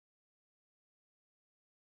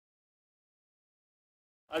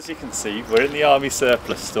As you can see, we're in the army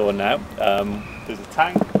surplus store now. There's a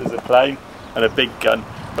tank, there's a plane and a big gun,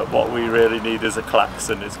 but what we really need is a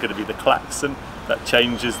klaxon. It's going to be the klaxon that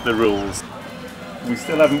changes the rules. We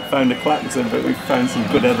still haven't found a klaxon, but we've found some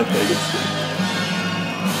good other things.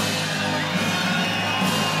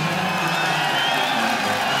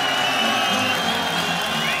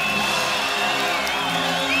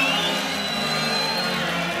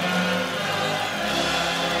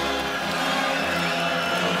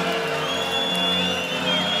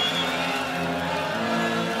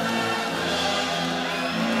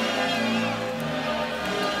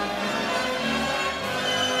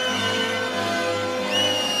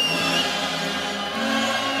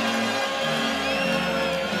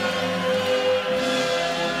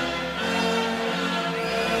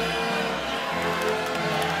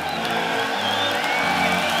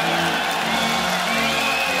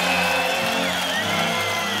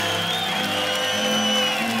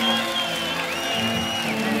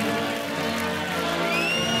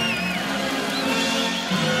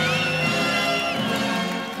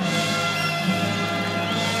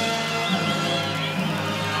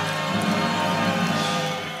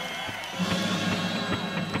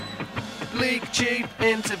 Bleak, cheap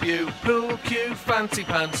interview, pool cue, fancy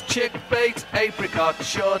pants, chick bait, apricot,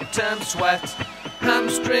 short-term sweat,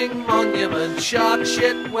 hamstring monument, shark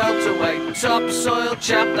shit, welterweight, topsoil,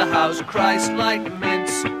 chapter house, Christ-like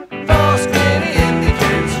mince, four skinny indie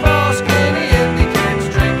kids, four skinny indie kids,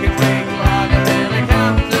 drinking weak lager in a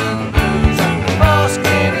Camden boozer, four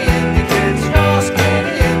skinny indie kids, four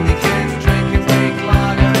skinny indie kids, drinking weak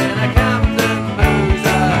lager in a Camden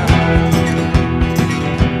boozer.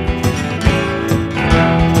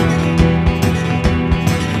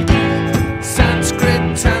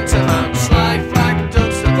 Tantamount, sly flag,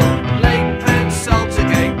 Dunstable, Lake Pen,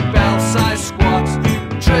 Saltergate, Bell-size squat,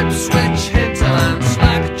 trip switch, hinterland,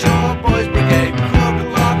 slack jaw, boys brigade, crook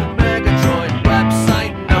lock, Megatroid,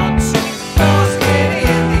 website nonce, four skinny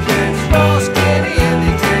indie kids, four skinny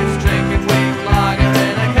indie kids, drinking weak lager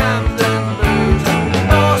in a Camden boozer,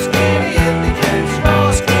 four skinny indie kids, four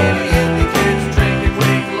skinny indie kids, drinking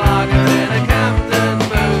weak lager in a Camden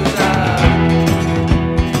boozer.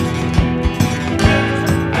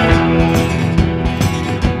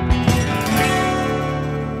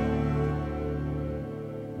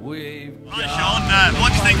 Right, Sean, what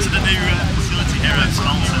do you think to the new facility here at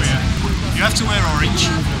Sponsors? You have to wear orange,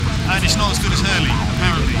 and it's not as good as Hurley,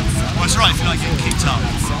 apparently. Well, it's right if you're not getting kicked up.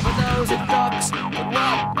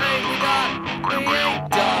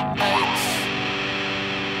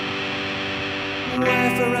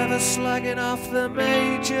 We're forever slagging off the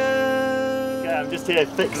major. Yeah, I'm just here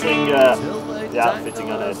fixing the outfitting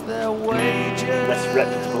on a less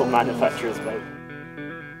reputable manufacturer's boat.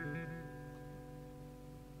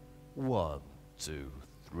 1, 2,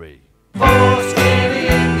 3. Four skinny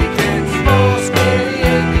indie kids, four skinny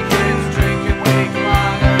indie kids, drinking weak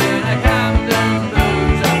lager in a Camden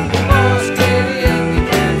boozer. Four skinny indie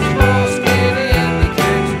kids, four skinny indie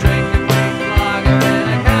kids, drinking weak lager in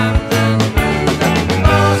a Camden boozer.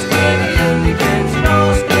 Four skinny indie kids, four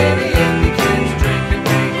skinny indie kids, drinking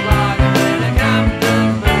weak lager in a Camden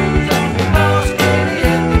boozer. Four skinny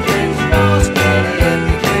indie kids, four skinny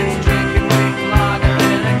indie kids, drinking weak lager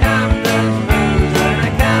in a Camden boozer, in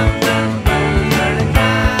a Camden boozer, in a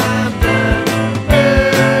Camden boozer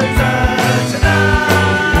tonight.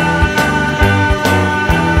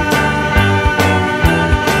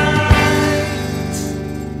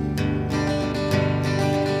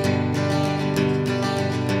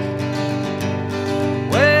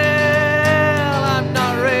 Well, I'm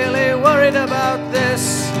not really worried about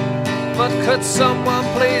this, but could someone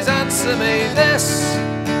please answer me this?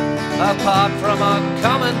 Apart from our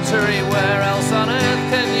commentary, where else on earth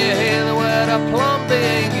can you hear the word aplomb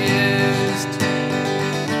being used?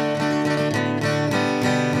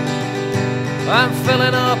 I'm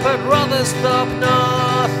filling up at Rothersthorpe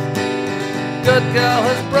North. Good girl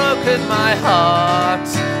has broken my heart.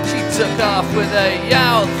 She took off with a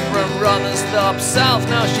youth from Rothersthorpe South.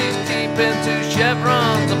 Now she's keeping two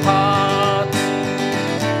chevrons apart.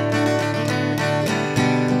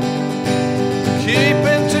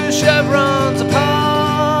 Keeping two chevrons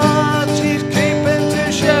apart. She's keeping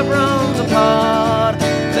two chevrons apart.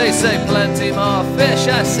 They say plenty more fish,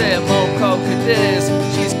 I say more crocodiles.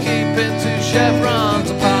 She's keeping two chevrons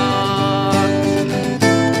apart.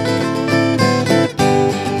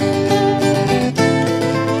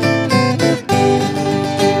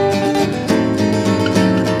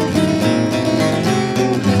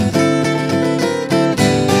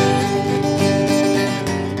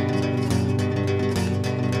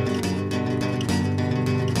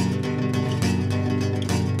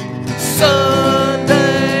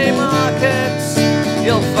 Sunday markets,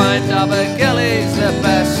 you'll find Abergilly's the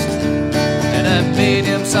best. In a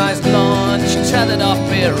medium-sized launch, tethered off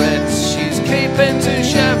Biarritz, she's keeping 2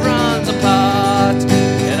 chevrons apart.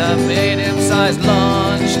 In a medium-sized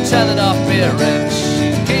launch, tethered off Biarritz,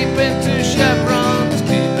 she's keeping 2 chevrons,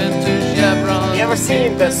 keeping 2 chevrons. You ever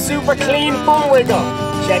seen the super clean bum wiggle?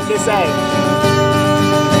 Check this out.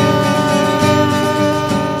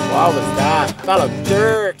 What was that? That looked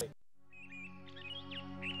dirty.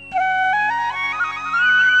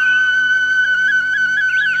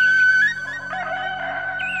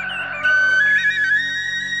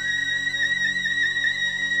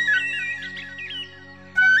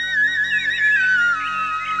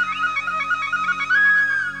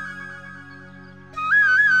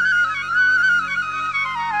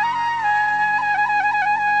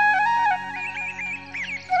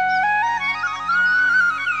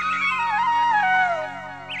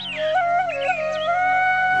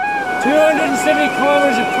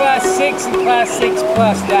 kilometers of class 6 and class 6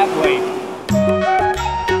 plus that way.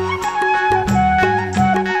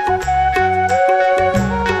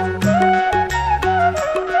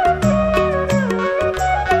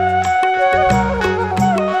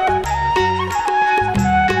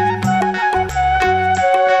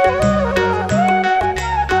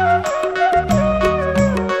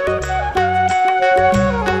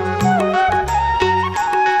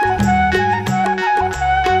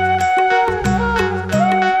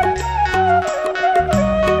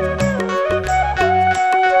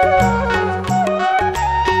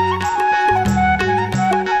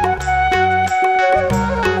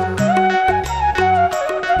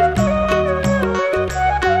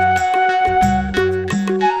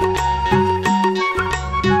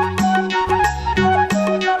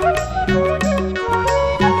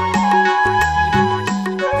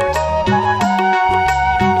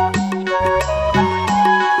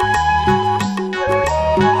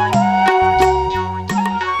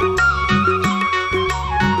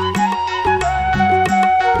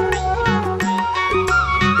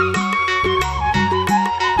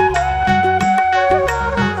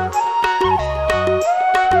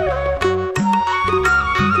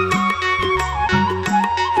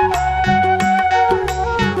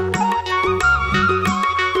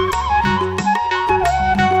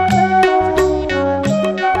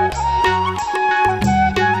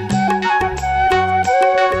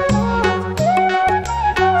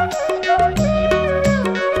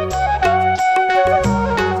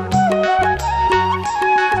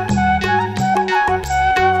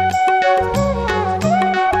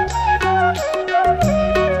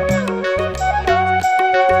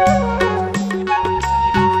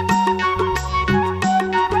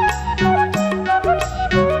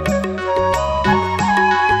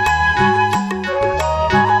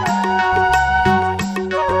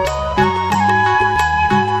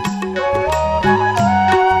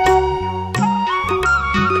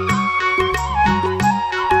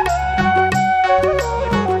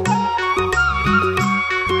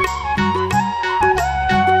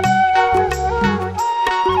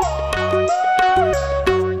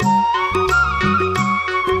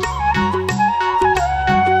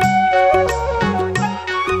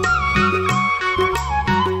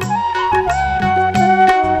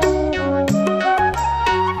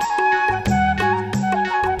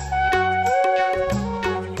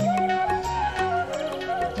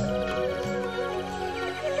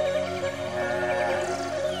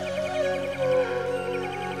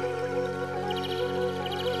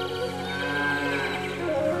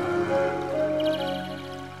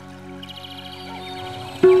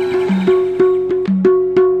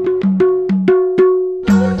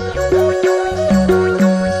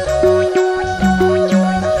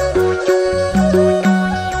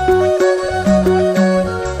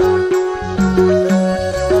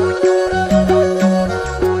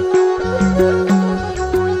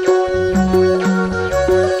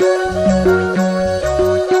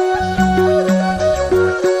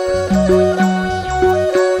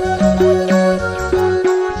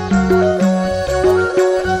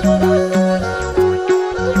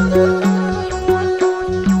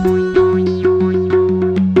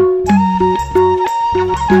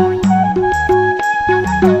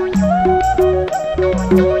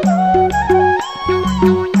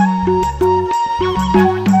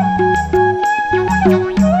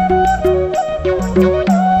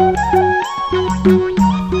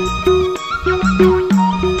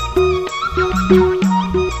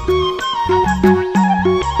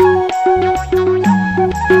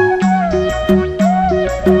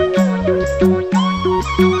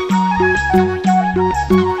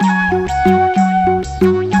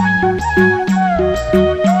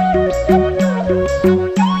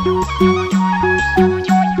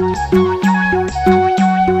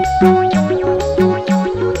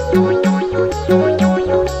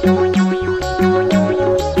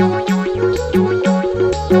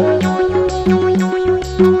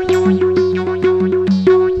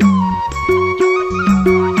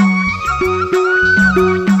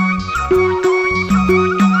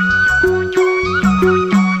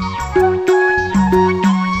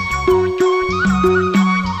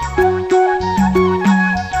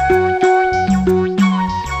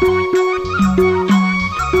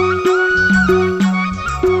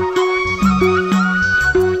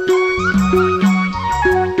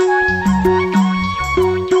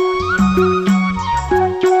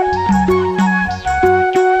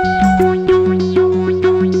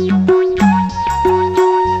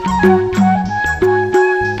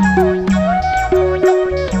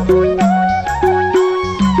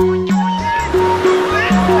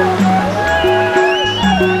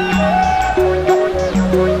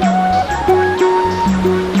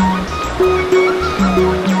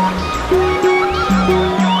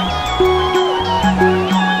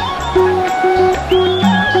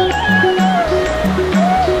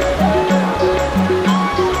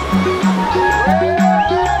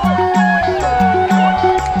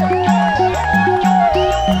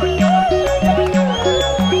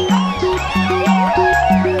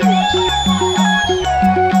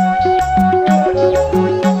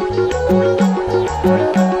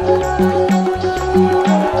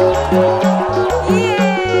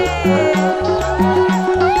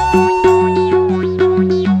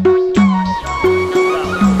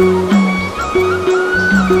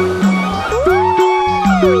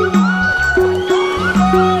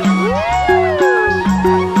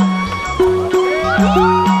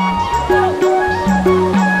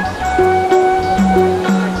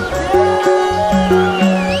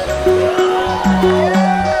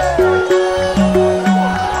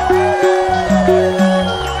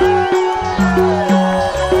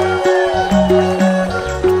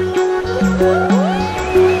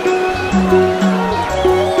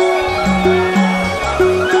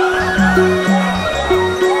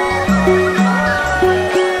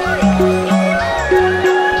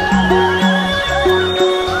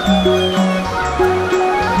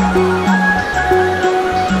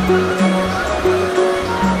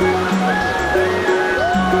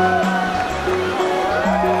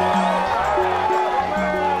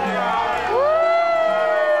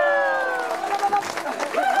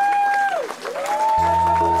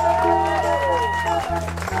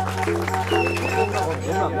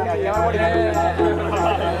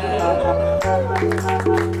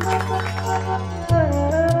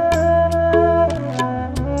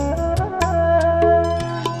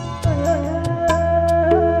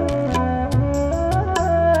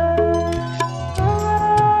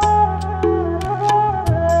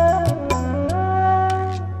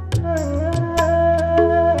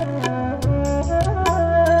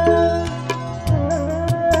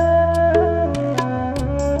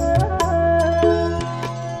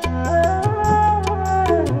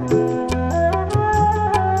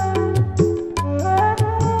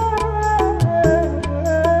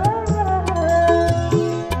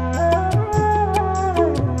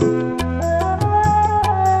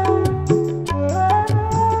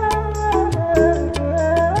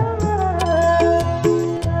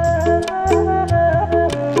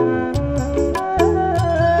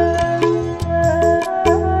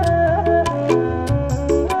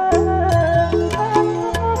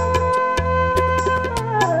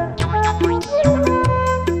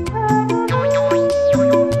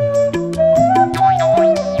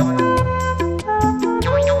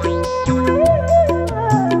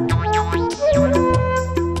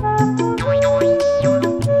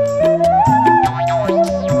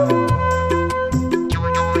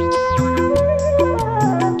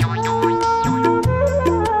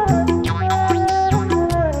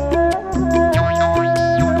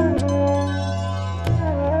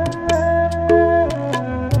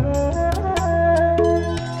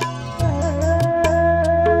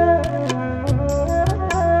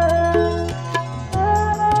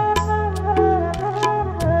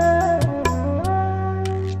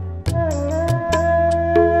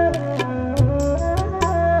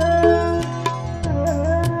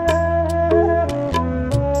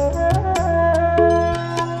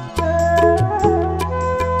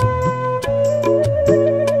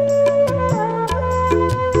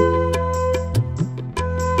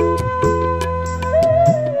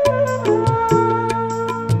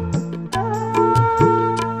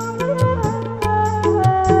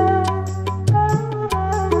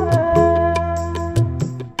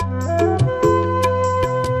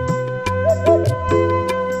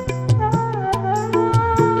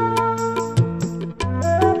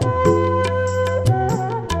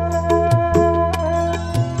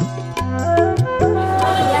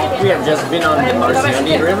 We have just been on the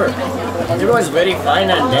Marcioni River. It was very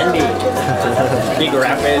fine and dandy. Big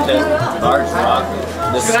rapid, large rock,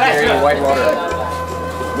 the scary white water.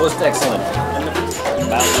 Most excellent.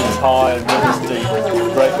 Mountains high and rivers deep.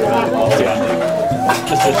 Great with Marcioni.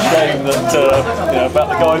 Just a shame that you know, about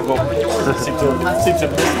the guidebook. Seem to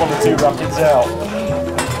miss one or two rapids out.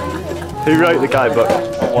 Who wrote the guidebook?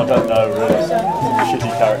 Oh, I don't know really.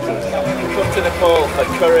 Shitty characters. Come to Nepal for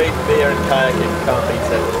curry, beer and kayaking, can't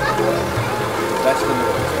beat it. Best in the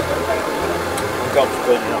world. God's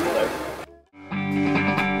burning up though.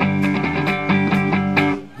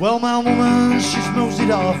 Well, my woman, she's nosed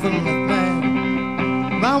it off and left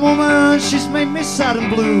me. My woman, she's made me sad and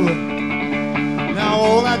blue. Now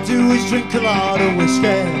all I do is drink a lot of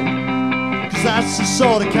whiskey, 'cause that's the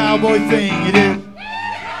sort of cowboy thing you do.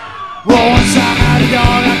 Well, once I had a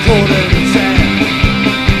dog, I called her and said,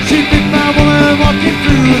 she bit my woman walking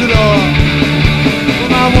through the door. Well,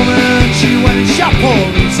 my woman, she went and shot Paul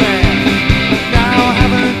and said, now I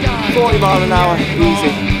haven't got 40 miles an hour,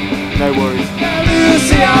 easy, no worries.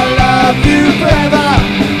 Lucy, I love you forever.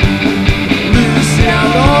 Lucy,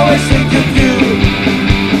 I'll always think of you.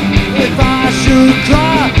 If I should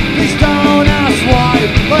cry, please don't ask why.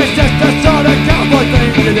 But it's just a sort of cowboy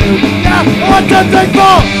thing to do. Yeah, 1, 2, 3,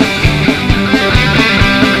 4.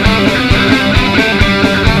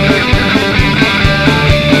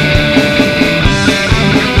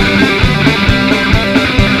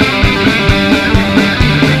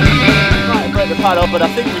 Paddle, but I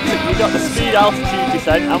think we got the speed altitude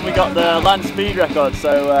descent and we got the land speed record,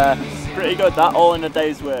 so pretty good that, all in a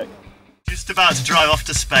day's work. Just about to drive off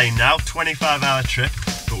to Spain now, 25-hour trip,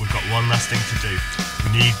 but we've got one last thing to do. We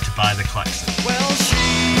need to buy the klaxon. Well, she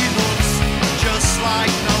looks just like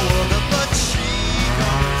no other, but she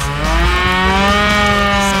goes.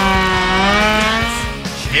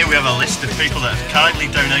 Here we have a list of people that have kindly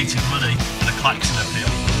donated money for the klaxon appeal.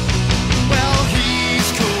 Well, he's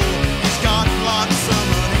cool. Got lots of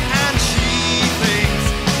money and she thinks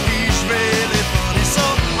he's really funny, so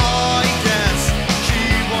I guess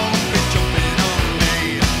she won't be jumping on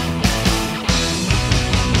me.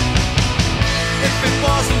 If it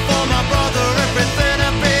wasn't for my brother, everything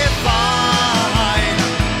would be fine.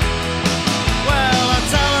 Well, I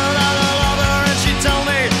tell her that I love her and she tell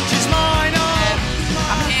me she's mine.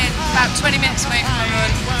 I'm here about 20 minutes away from the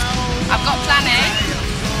run. I've got plan A,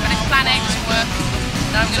 but if plan A doesn't work,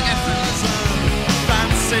 then I'm going to go for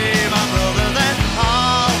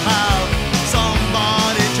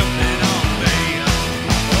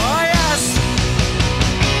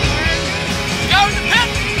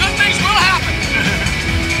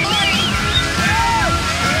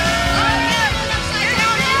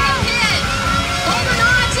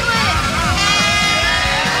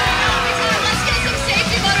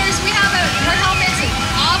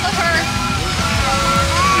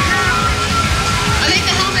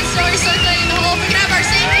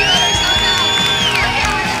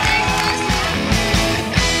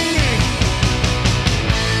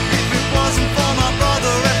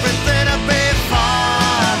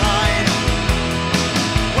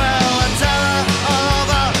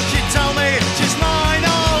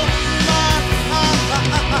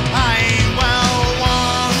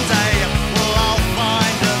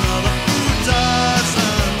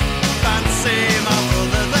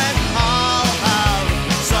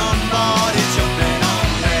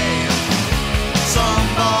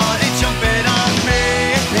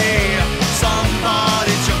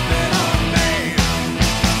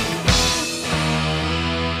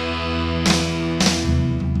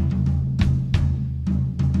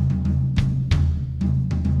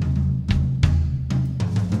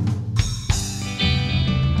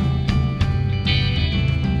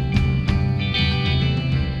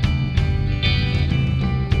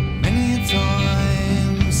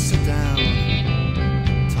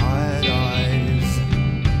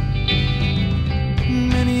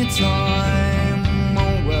Anytime,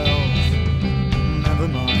 oh well, never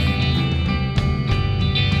mind.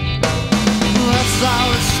 That's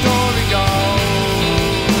how the story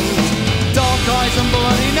goes. Dark eyes and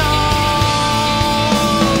bloody nose.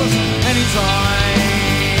 Anytime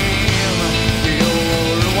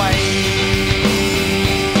you're away.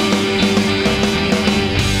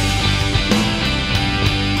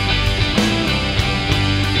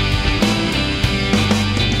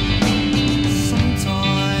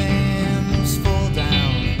 Sometimes fall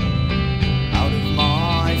down out of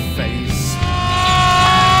my face.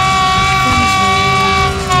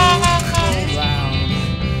 Call round,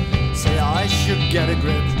 say I should get a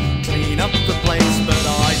grip, clean up the place, but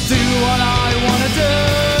I do what I wanna do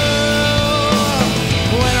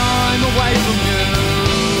when I'm away from you.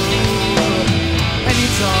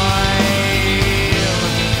 Anytime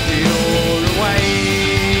you're away.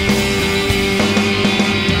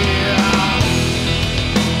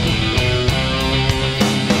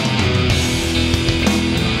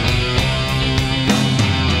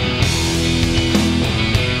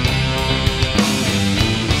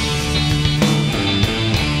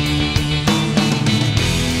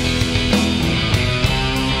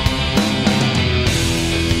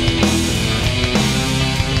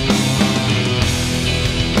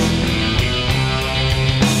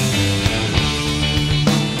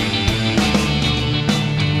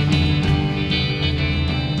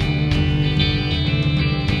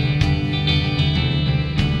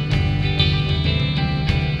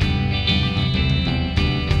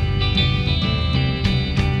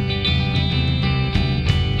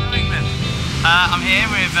 I'm here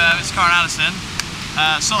with Mr. Corin Allison,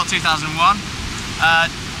 sort of 2001.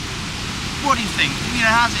 What do you think? You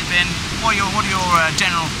know, how's it been? What are your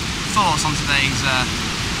general thoughts on today's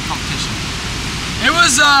competition? It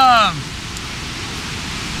was,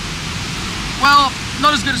 well,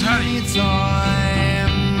 not as good as Hurley.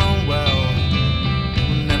 Anytime, oh well,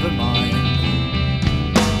 never mind.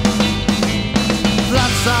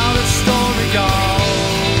 That's how the story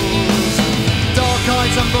goes. Dark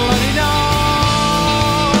eyes and bloody nose.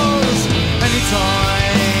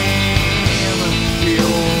 Anytime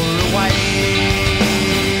you're away.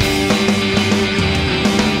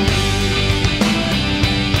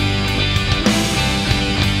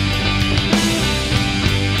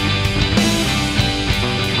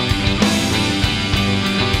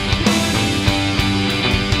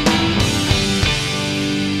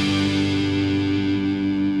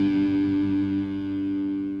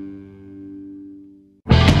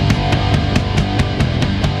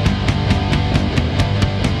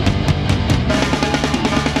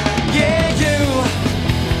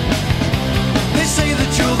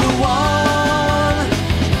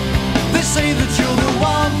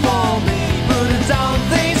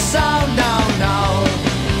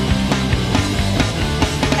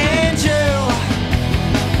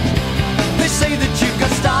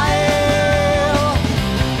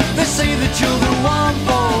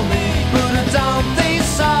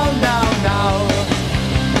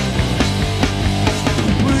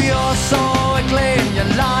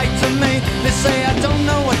 Say I don't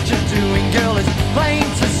know what you're doing, girl. It's plain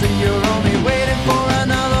to see you're only waiting for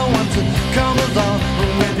another one to come along.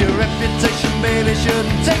 And with your reputation, baby,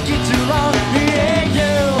 shouldn't take you too long. Yeah,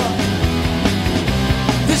 you.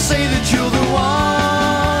 They say that you're the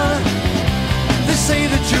one. They say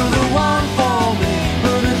that you're the one for me,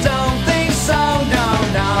 but I don't think so.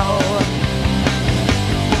 No.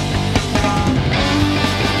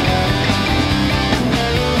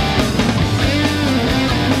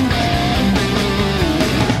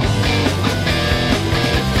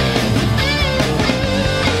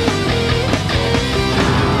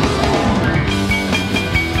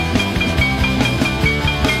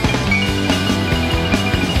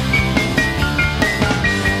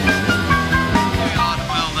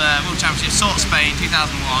 Sort of Spain,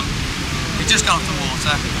 2001. You've just got off the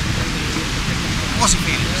water. What's your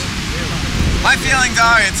feelings? My feelings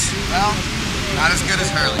are it's, well, not as good as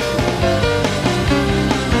Hurley.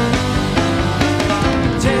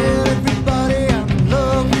 Tell everybody I'm in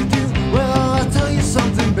love with you. Well, I'll tell you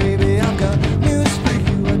something, baby. I've got news for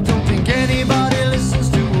you. I don't think anybody listens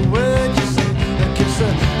to a word you say. I guess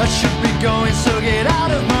I should be going, so get out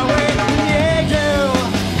of my way. Yeah, you.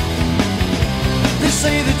 They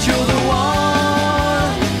say that you're the one.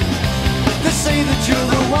 They say that you're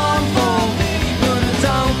the one for me, but I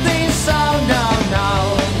don't think so.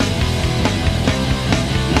 No.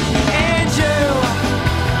 And you.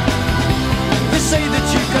 They say that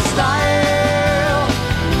you got style.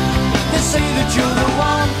 They say that you're the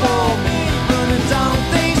one for me, but I don't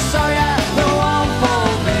think so. Yeah, the one for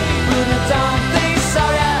me, but I don't think so.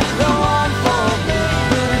 Yeah.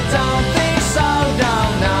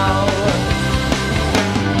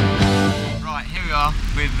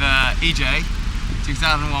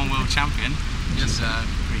 2001 world champion, which is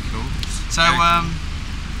pretty cool. So,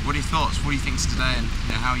 what are your thoughts? What do you think today, and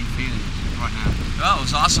how are you feeling right now? Well, it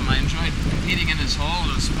was awesome. I enjoyed competing in this hole.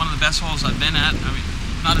 It was one of the best holes I've been at. I mean,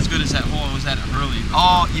 not as good as that hole I was at early.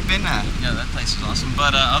 Oh, you've been there? Yeah, that place is awesome.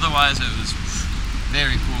 But otherwise, it was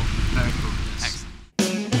very cool. Very cool. Excellent.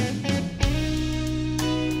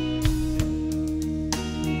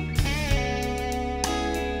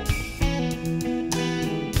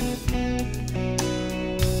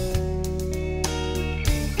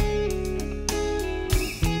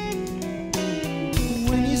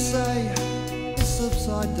 When you say it's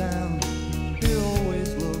upside down, it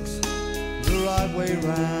always looks the right way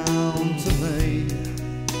round to me.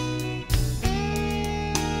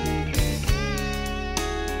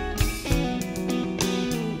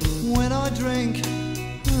 When I drink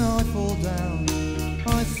and I fall down,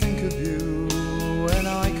 I think of you. When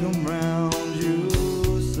I come round, you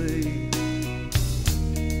see.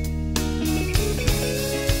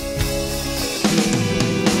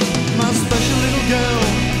 My special little girl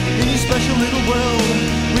in your special little world,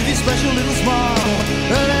 with your special little smile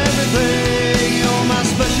and everything. You're my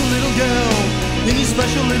special little girl in your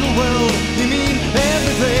special little world. You mean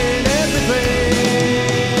everything, everything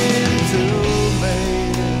to me.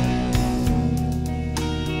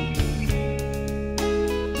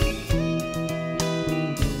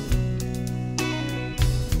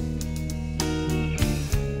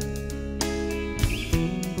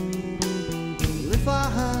 If I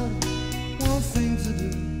had one thing to do,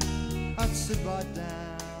 I'd sit right down.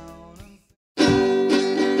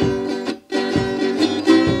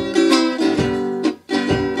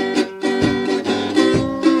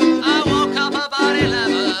 I woke up about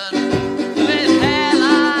 11 with hair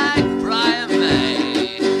like Brian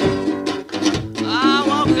May. I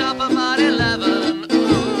woke up about 11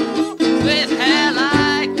 with hair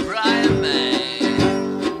like Brian May.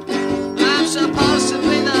 I'm supposed to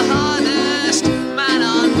be the hardest man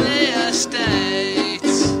on the estate.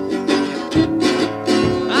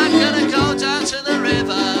 I'm gonna go down to the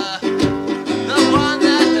river, the one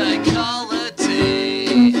that they call the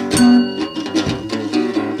Dee.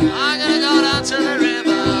 I'm gonna go down to the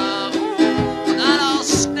river, that old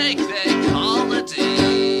snake they call the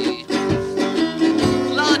Dee.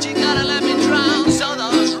 Lord, you gotta let me drown so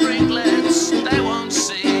those ringlets they won't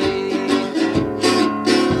see.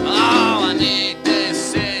 Oh, I need this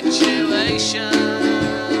situation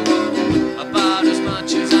about as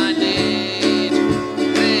much as I need.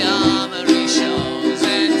 The Armory shows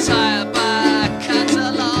entire back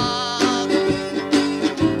catalogue.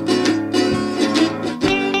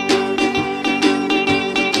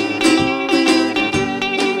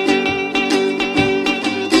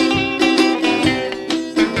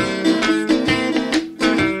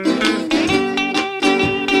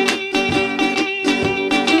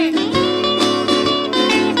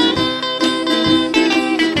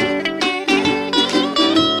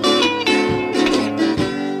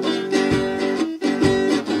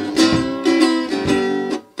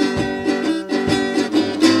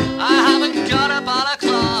 I haven't got a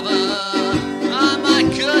balaclava. I'm my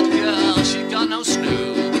good girl, she got no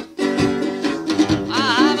snoot.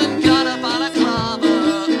 I haven't got a balaclava.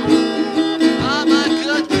 I'm my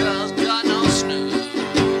good girl's got no snoot.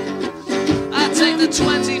 I take the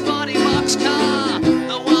 2040 boxcar,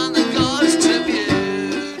 the one that goes to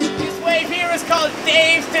Butte. This wave here is called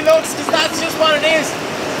Dave's Deluxe because that's just what it is.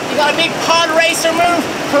 You got a big pod racer move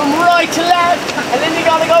from right to left, and then you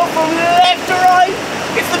gotta go from left to right.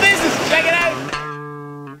 It's the business. Check it out.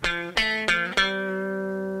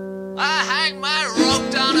 I hang my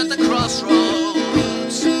rope down at the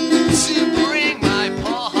crossroads to bring my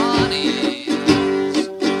poor honey.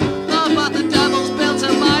 Oh, but the devil's built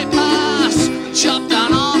a bypass, chopped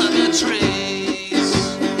down all of the trees.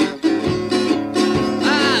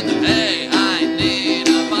 And hey, I need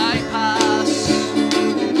a bypass,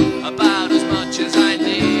 about as much as I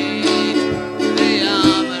need. The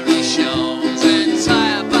Armory shows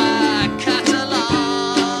entire back catalog.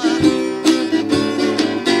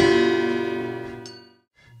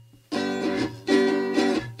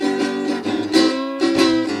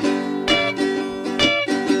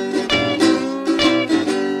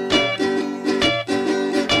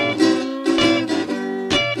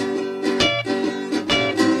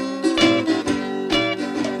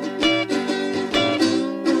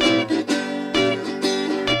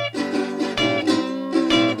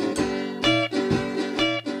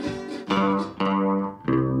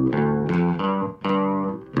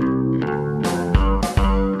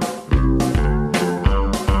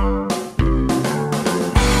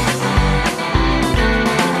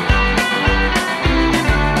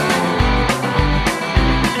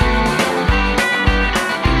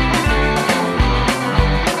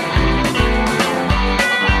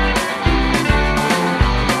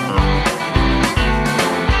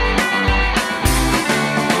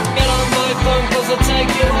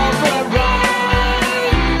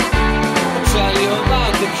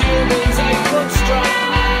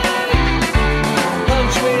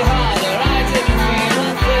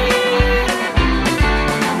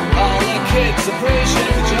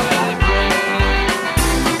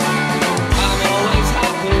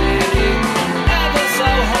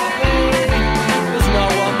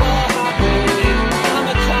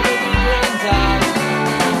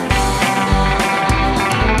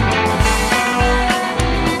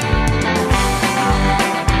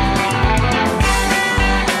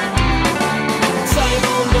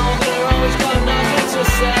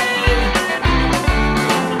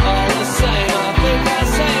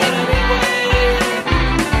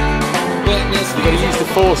 You've got to use the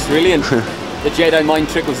force really, and the Jedi mind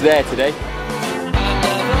trick was there today.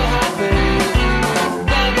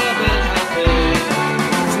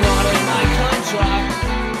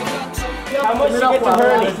 How much you get to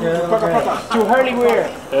Hurley? To Hurley Weir?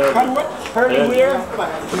 Hurley Weir?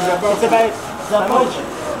 It's about how much?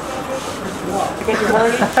 To get to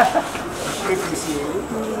Hurley?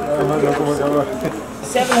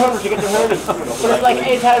 700 to get to Hurley. But it's like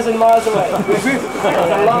 8,000 miles away. It's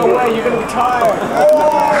a long way, you're going to be tired.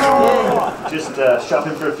 Oh! Just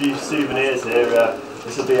shopping for a few souvenirs here.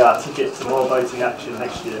 This will be our ticket to more boating action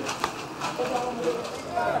next year.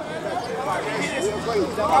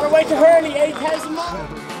 On our way to Hurley, 8,000 miles.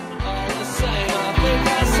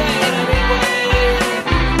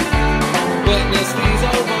 Witness these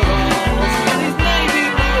overalls, these navy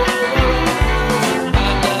blue overalls.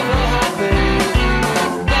 I'm never happy,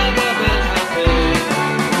 never been happy.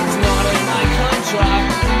 It's not in my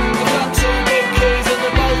contract. I've got 2 big keys and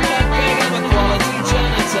they're both that big. I'm a quality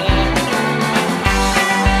janitor.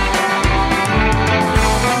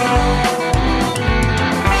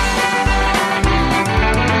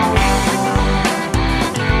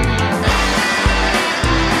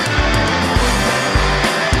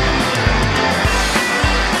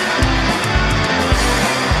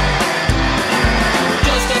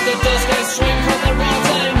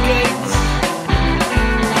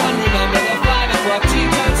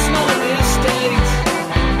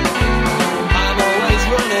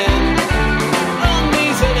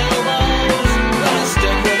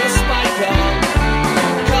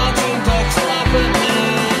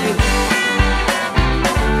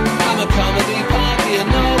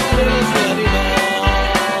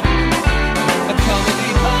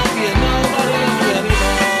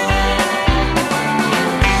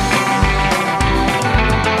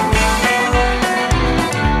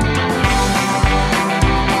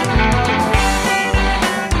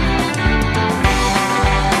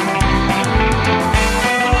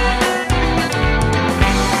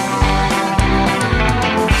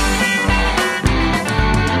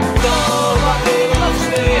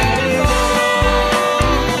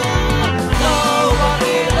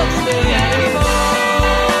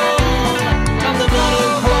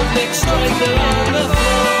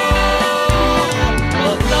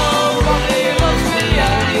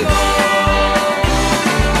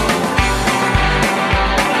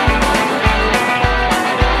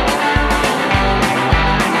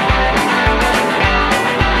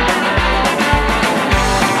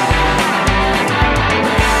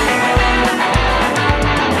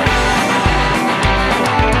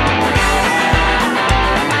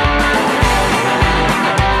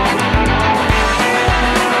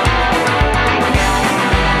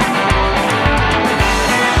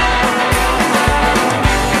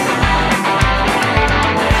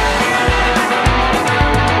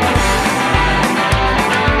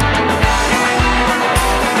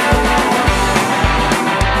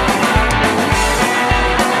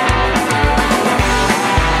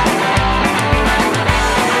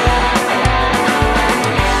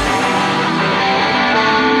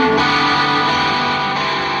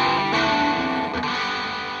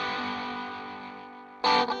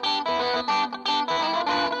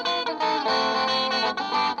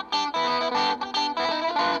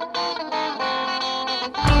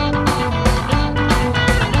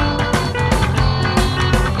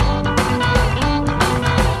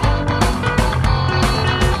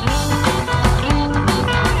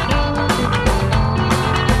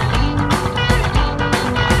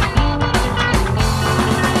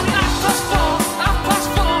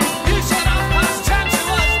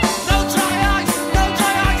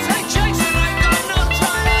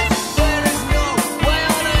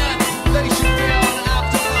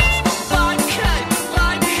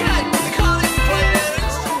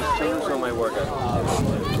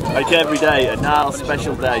 Like every day, a now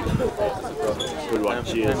special day. Good one,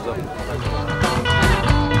 cheers.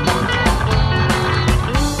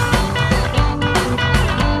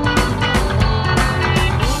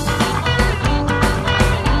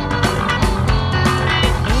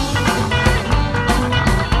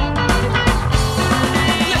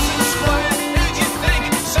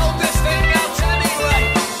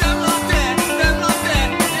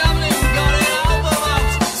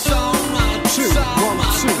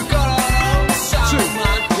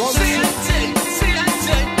 CNT,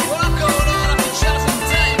 what I'm going on.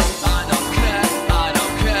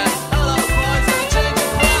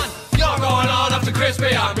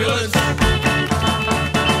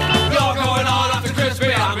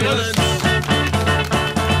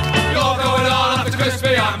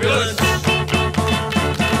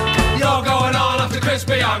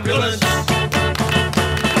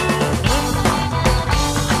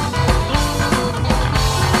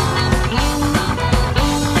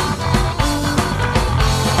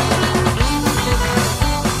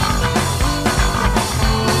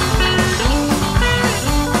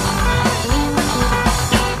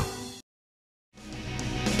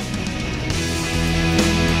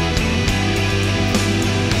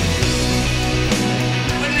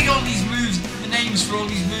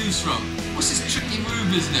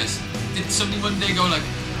 business. Did somebody one day go like,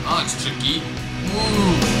 oh, it's tricky.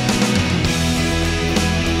 Ooh.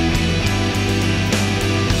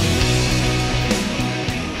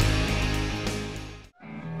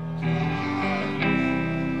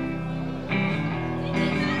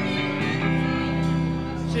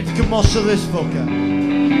 See if you can muscle this fucker.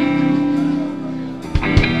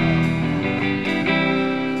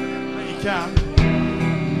 But you can.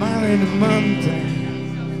 Married on Monday.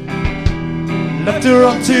 Left her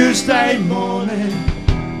on Tuesday morning.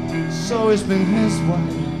 So it's been his way.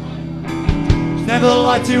 He's never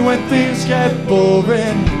liked it when things get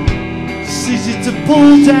boring. It's easy to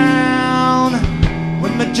pull down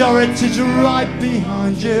when majority's right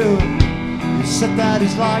behind you. You said that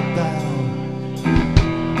he's like that.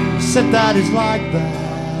 Said that is like that.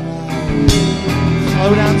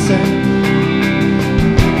 Slow down, say.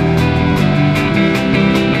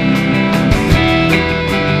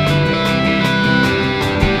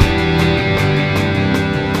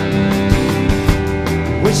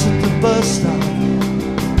 Waits at the bus stop.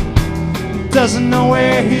 Doesn't know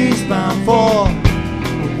where he's bound for.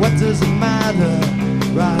 But what does it matter,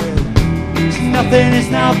 right? 'Cause nothing is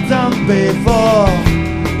now done before.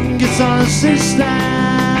 Gets on a system.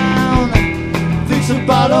 Thinks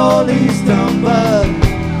about all he's done, but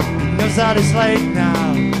he knows that it's late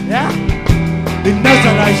now. Yeah? He knows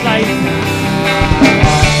that it's late now.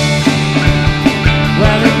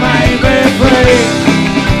 Well, it may be free,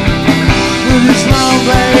 but it's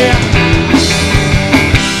lonely.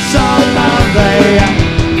 So lonely.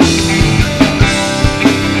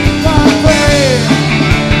 Not free.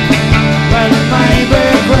 Well, it may be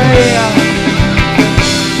free,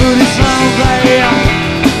 but it's lonely.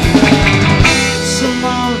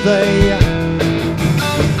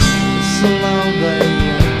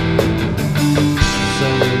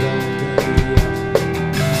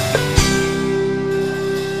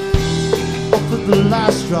 The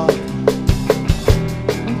last drop,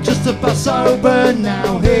 I'm just about sober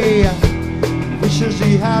now. He wishes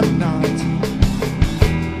he had not.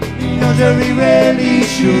 He knows where he really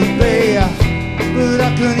should be, but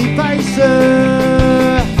how can he face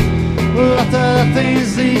her? Well, after the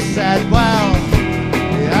things he said, well,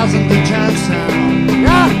 he hasn't the chance now.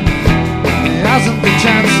 Yeah, he hasn't the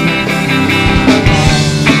chance now.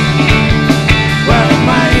 Well, it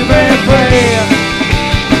may be free,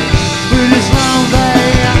 but it's lonely,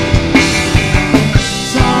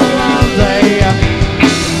 so lonely.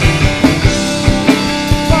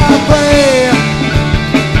 Far free,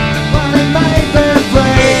 well, it may be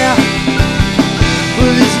free,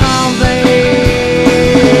 but it's lonely.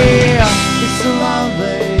 It's so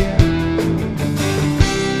lonely.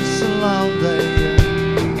 It's so lonely.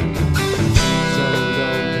 So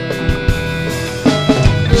lonely.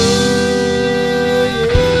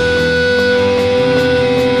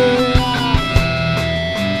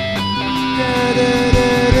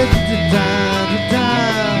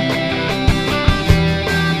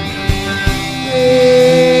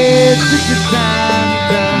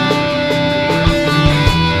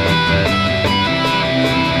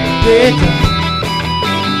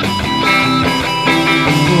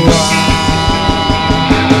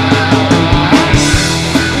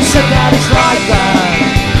 He said that it's like that.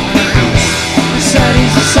 He said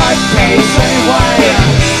he's a side case anyway.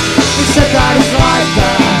 He said that it's like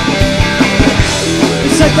that. He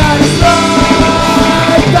said that it's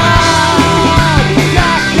like that.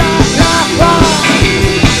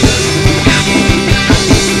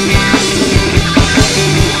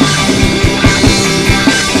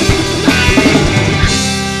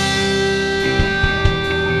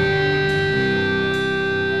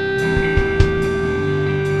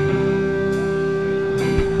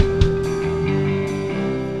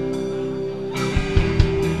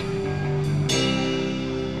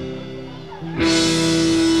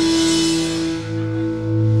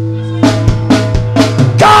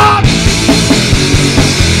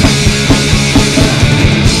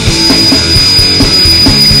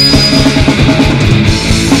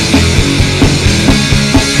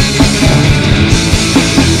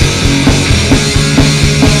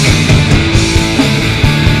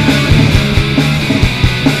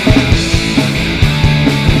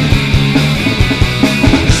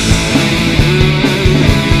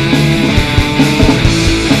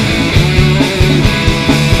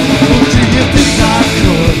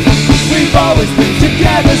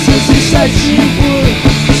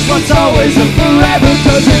 What's always and forever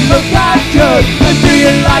doesn't look that good. And do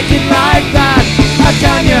you like it like that? How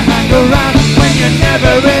can you hang around when you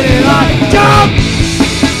never really like jump?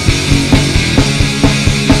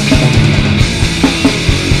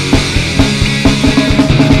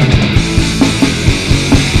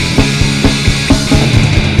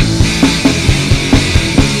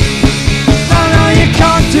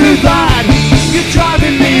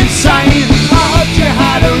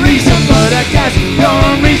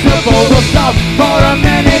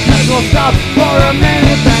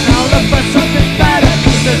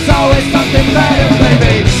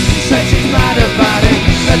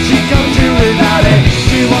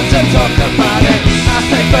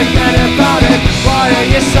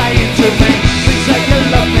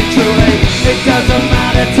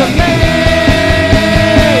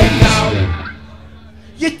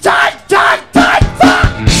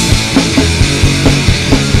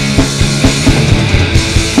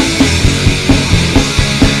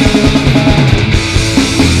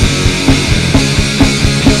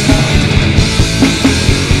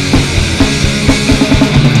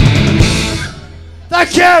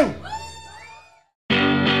 Thank you!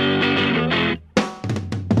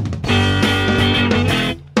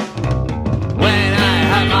 When I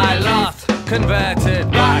had my loft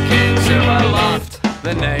converted back into a loft,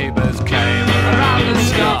 the neighbours came around and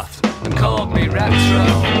scoffed and called me retro.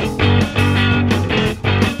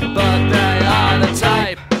 But they are the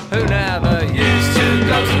type who never used to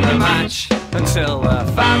go to the match until the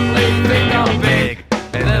family thing got big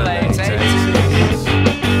in the late 80s.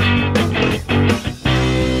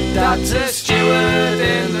 Dr. Stewart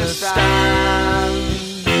in the stand,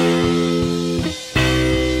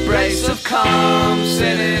 brace of comps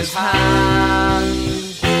in his hand.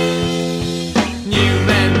 New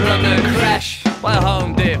men run the crash while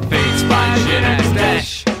home defeats by Jeanette's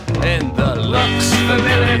dash. In the Lux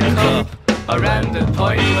Familiar Cup are rendered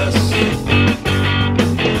pointless.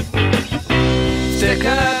 Stick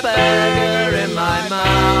a burger in my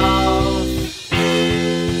mouth,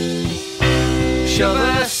 shove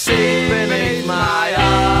a seat beneath my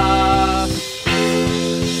arse.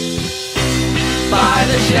 Buy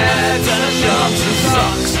the shirts and the shorts and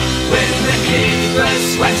socks, with the keeper's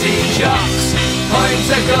sweaty jocks. Point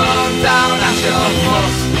a gun down at your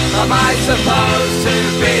foot, am I supposed to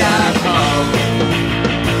be at home?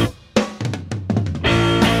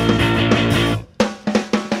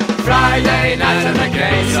 Friday night and the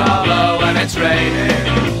gates are low and it's raining.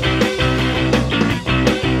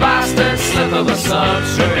 Bastard slip of a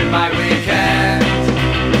sub's ruined my weekend.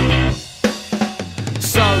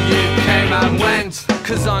 So you came and went,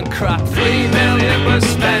 cause on crap 3 million was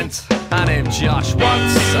spent. And if Josh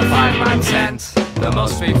wants a 5-man tent, there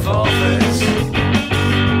must be forfeits.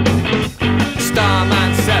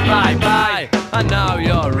 Starman said bye-bye, and now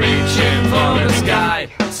you're reaching for the sky.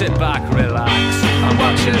 Sit back, relax, and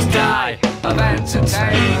watch us die of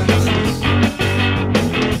entertainment.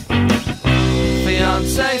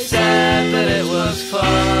 Fiance said that it was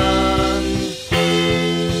fun,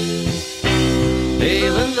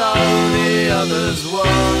 even though the others won.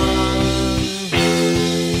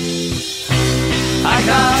 I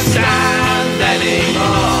can't stand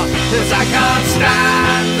anymore, 'cause I can't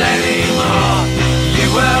stand anymore. You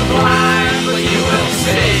were blind, but you will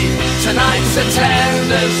see. Tonight's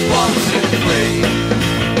attendance 1, 2, 3.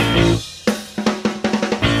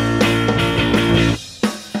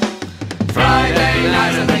 Friday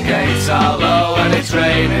night and the gates are low and it's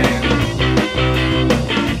raining.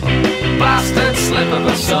 Bastard slip of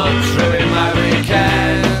a sub's ruined my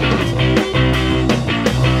weekend.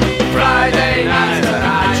 Friday night and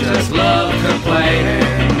I just love complaining.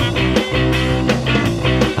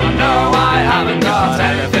 I know I haven't got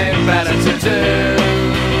anything better to do.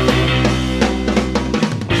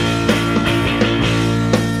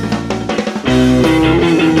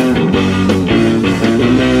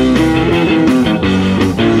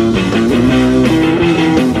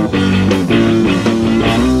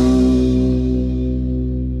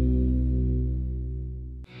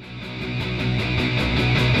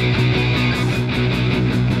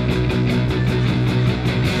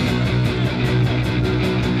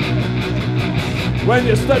 When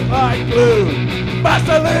you're stuck like glue,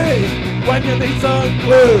 Vaseline. When you need some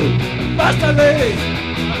glue, Vaseline.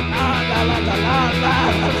 La, la, la, la, la, la.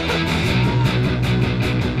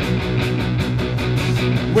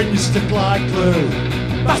 When you're stuck like glue,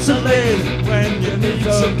 Vaseline. When you need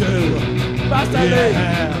some glue, Vaseline.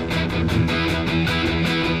 Yeah.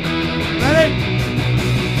 Ready?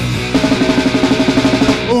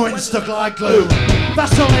 Oh, when you're stuck like glue,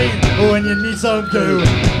 Vaseline. Oh, when you need some glue,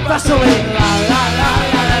 Vaseline. La la la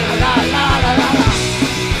la la la la la la.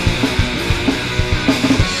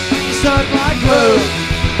 You're stuck like glue.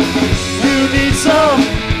 You need some.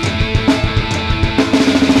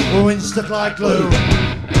 Oh, when you're stuck like glue.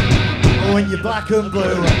 Oh, when you're black and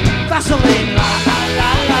blue, Vaseline. La la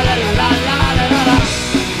la la la la la la la.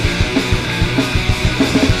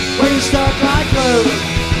 When you're stuck like glue,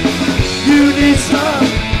 you need some.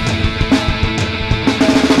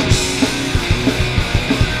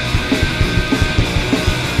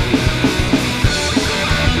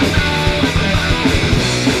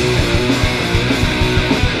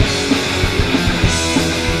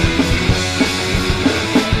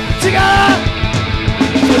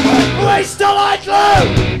 We still like glue.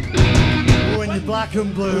 When you're black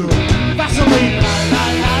and blue, Vaseline. La, la,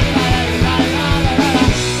 la, la, la, la, la, la.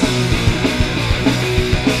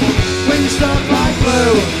 When you stuck like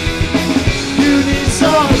glue, you need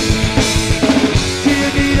some. Do you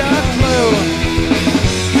need a clue?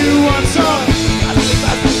 You want some?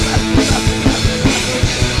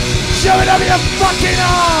 Show it up your fucking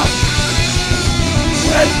arse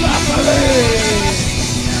with Vaseline.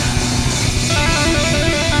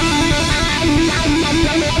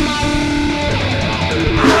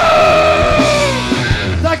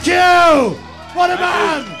 Thank you! What a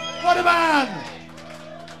man! What a man!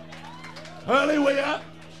 Hurley Weir,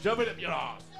 shove it up your arse.